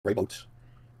gray boats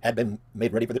had been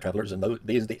made ready for the travelers, and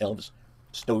these the elves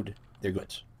stowed their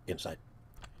goods inside.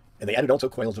 And they added also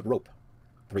coils of rope,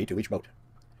 3 to each boat.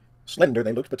 Slender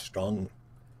they looked, but strong,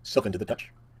 silken to the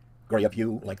touch, grey of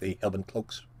hue like the elven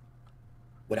cloaks.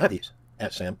 "What are these?"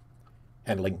 asked Sam,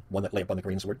 handling one that lay upon the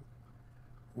greensward.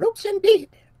 "Ropes indeed,"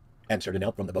 answered an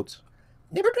elf from the boats.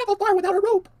 "Never travel far without a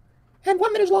rope, and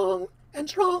one that is long and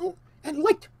strong and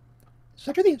light.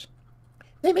 Such are these.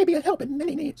 They may be a help in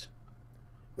many needs."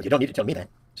 "Well, you don't need to tell me that,"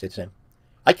 said Sam.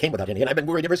 "I came without any, and I've been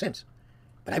worried ever since.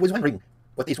 But I was wondering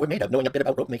what these were made of, knowing a bit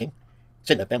about rope making. It's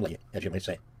in the family, as you may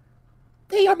say."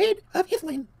 "They are made of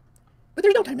hithlane, but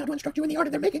there's no time now to instruct you in the art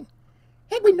of their making.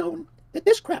 Had we known that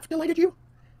this craft delighted you,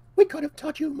 we could have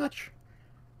taught you much.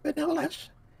 But now, alas,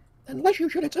 unless you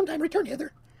should at some time return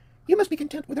hither, you must be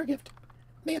content with our gift.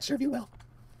 May it serve you well."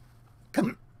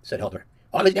 "Come," said Halvor.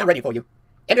 "All is now ready for you.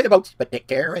 Enter the boats, but take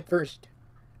care at first."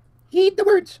 "Heed the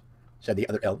words," said the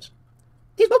other elves.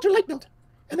 "These boats are light-built,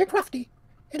 and they're crafty,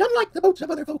 and unlike the boats of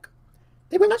other folk.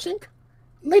 They will not sink,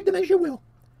 lade them as you will,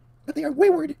 but they are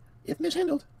wayward if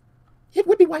mishandled. It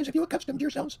would be wise if you accustomed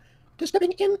yourselves to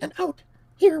stepping in and out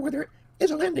here where there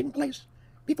is a landing place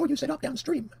before you set off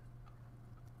downstream."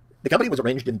 The company was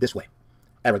arranged in this way.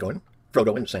 Aragorn,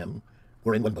 Frodo, and Sam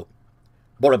were in one boat.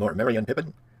 Boromir, Merry, and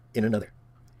Pippin in another.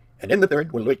 And in the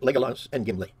third were Legolas and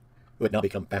Gimli, who had now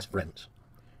become fast friends.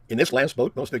 In this last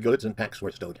boat, most of the goods and packs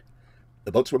were stowed.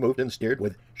 The boats were moved and steered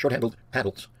with short-handled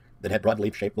paddles that had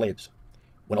broadleaf-shaped blades.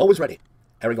 When all was ready,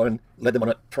 Aragorn led them on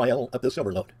a trial up the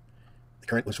Silverload. The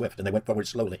current was swift, and they went forward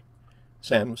slowly.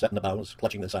 Sam sat in the bows,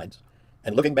 clutching the sides,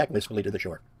 and looking back wistfully to the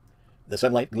shore. The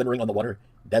sunlight glimmering on the water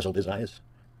dazzled his eyes,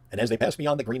 and as they passed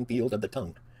beyond the green field of the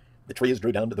Tongue, the trees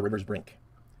drew down to the river's brink.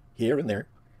 Here and there,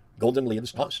 golden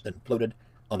leaves tossed and floated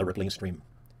on the rippling stream.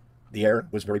 The air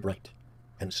was very bright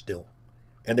and still,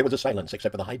 and there was a silence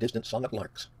except for the high distant song of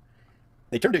larks.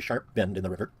 They turned a sharp bend in the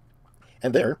river,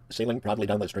 and there, sailing proudly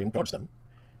down the stream towards them,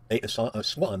 they saw a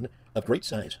swan of great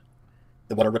size.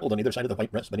 The water rippled on either side of the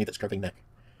white breast beneath its curving neck.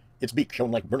 Its beak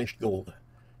shone like burnished gold,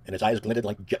 and its eyes glinted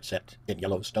like jet set in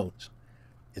yellow stones.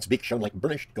 Its beak shone like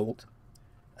burnished gold.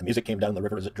 A music came down the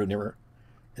river as it drew nearer,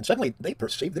 and suddenly they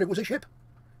perceived that it was a ship,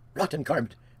 wrought and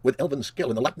carved with elven skill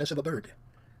in the likeness of a bird.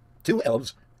 2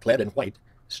 elves, clad in white,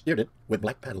 steered it with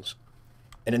black paddles,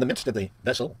 and in the midst of the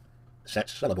vessel sat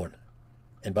Celeborn,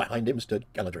 and behind him stood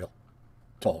Galadriel,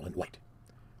 tall and white.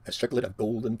 A circlet of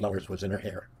golden flowers was in her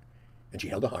hair, and she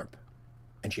held a harp,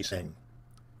 and she sang.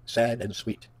 Sad and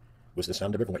sweet was the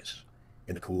sound of her voice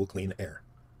in the cool, clean air.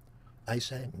 "I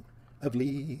sang of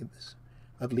leaves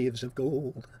of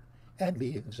gold, and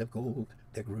leaves of gold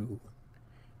there grew.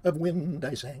 Of wind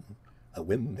I sang, a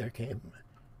wind there came,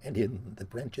 and in the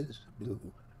branches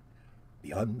blew.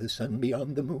 Beyond the sun,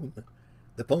 beyond the moon,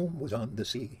 the foam was on the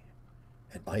sea,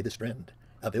 and by the strand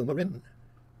of Ilmarin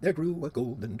there grew a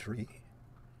golden tree.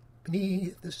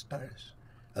 Beneath the stars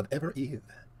of ever eve,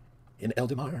 in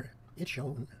Eldamar it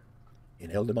shone,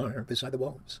 in Eldamar beside the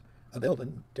walls of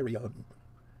elven Tirion.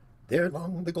 There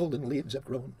long the golden leaves have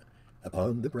grown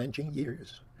upon the branching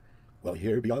years, while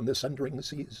here beyond the sundering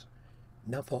seas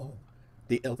now fall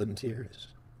the elven tears.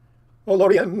 O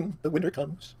Lorien, the winter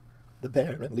comes, the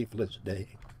bare and leafless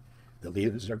day. The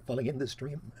leaves are falling in the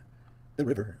stream, the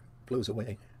river flows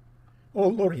away. O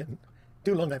Lorien,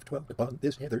 too long I've dwelt upon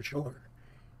this hither shore,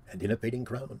 and in a fading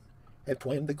crown have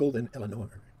twined the golden Eleanor.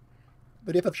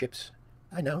 But if of ships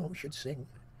I now should sing,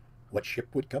 what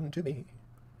ship would come to me?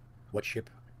 What ship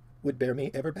would bear me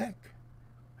ever back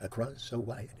across so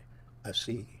wide a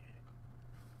sea?"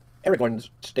 Aragorn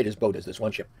stayed his boat as the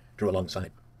swan ship drew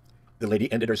alongside. The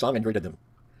lady ended her song and greeted them.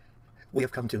 "We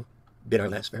have come to bid our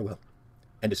last farewell,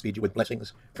 and to speed you with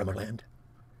blessings from our land."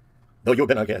 "Though you have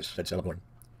been our guests," said Celeborn,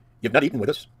 "you have not eaten with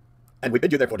us, and we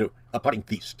bid you therefore to a parting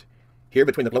feast, here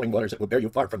between the flowing waters that will bear you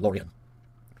far from Lorien."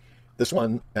 The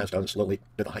swan passed on slowly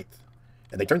to the height,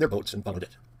 and they turned their boats and followed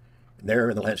it. And there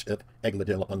in the land of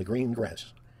Egladil upon the green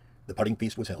grass, the parting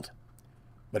feast was held.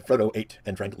 But Frodo ate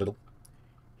and drank little,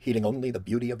 heeding only the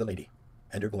beauty of the lady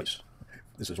and her voice.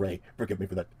 This is Ray. Forgive me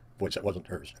for that voice that wasn't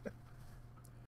hers.